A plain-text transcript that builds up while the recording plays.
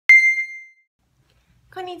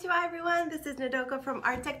Konnichiwa everyone, this is Nadoko from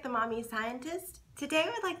Artec the Mommy Scientist. Today I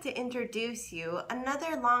would like to introduce you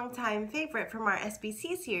another longtime favorite from our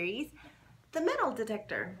SPC series, the metal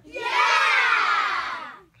detector. Yeah!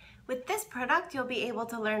 With this product you'll be able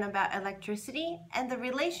to learn about electricity and the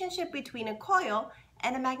relationship between a coil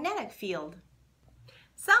and a magnetic field.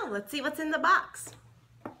 So let's see what's in the box.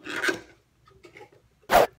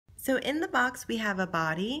 So in the box we have a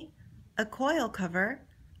body, a coil cover,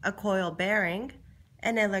 a coil bearing,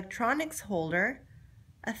 an electronics holder,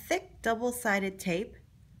 a thick double-sided tape,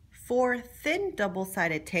 4 thin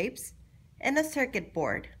double-sided tapes, and a circuit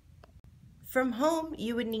board. From home,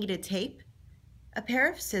 you would need a tape, a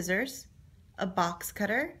pair of scissors, a box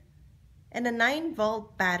cutter, and a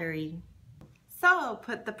 9-volt battery. So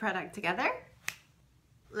put the product together.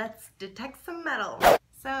 Let's detect some metal.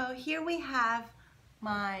 So here we have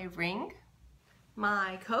my ring,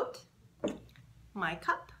 my coat, my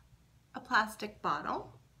cup, a plastic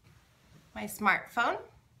bottle, my smartphone,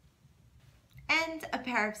 and a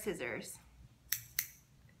pair of scissors.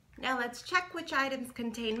 Now let's check which items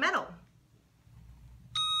contain metal.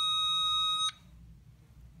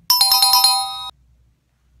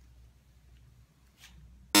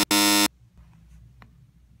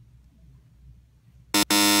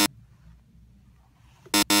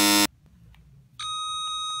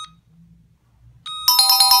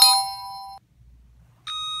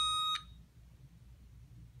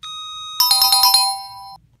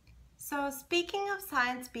 So speaking of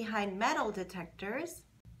science behind metal detectors,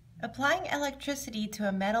 applying electricity to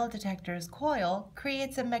a metal detector's coil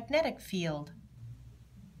creates a magnetic field.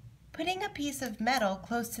 Putting a piece of metal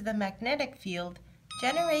close to the magnetic field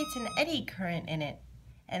generates an eddy current in it,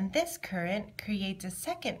 and this current creates a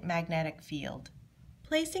second magnetic field.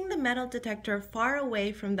 Placing the metal detector far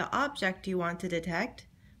away from the object you want to detect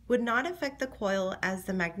would not affect the coil as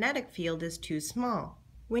the magnetic field is too small.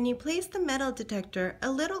 When you place the metal detector a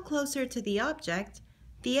little closer to the object,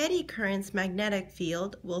 the eddy current's magnetic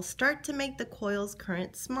field will start to make the coil's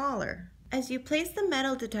current smaller. As you place the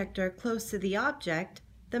metal detector close to the object,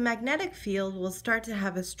 the magnetic field will start to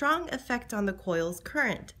have a strong effect on the coil's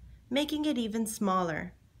current, making it even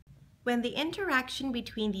smaller. When the interaction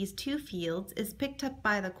between these two fields is picked up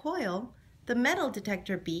by the coil, the metal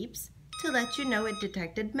detector beeps to let you know it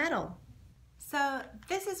detected metal. So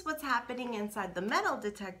this is what's happening inside the metal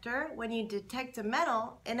detector when you detect a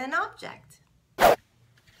metal in an object.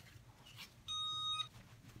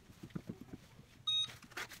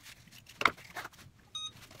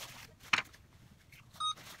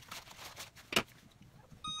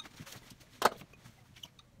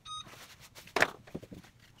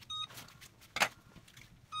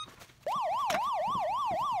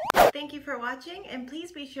 Thank you for watching, and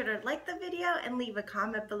please be sure to like the video and leave a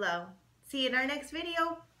comment below. See you in our next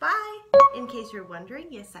video. Bye! In case you're wondering,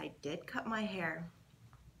 yes, I did cut my hair.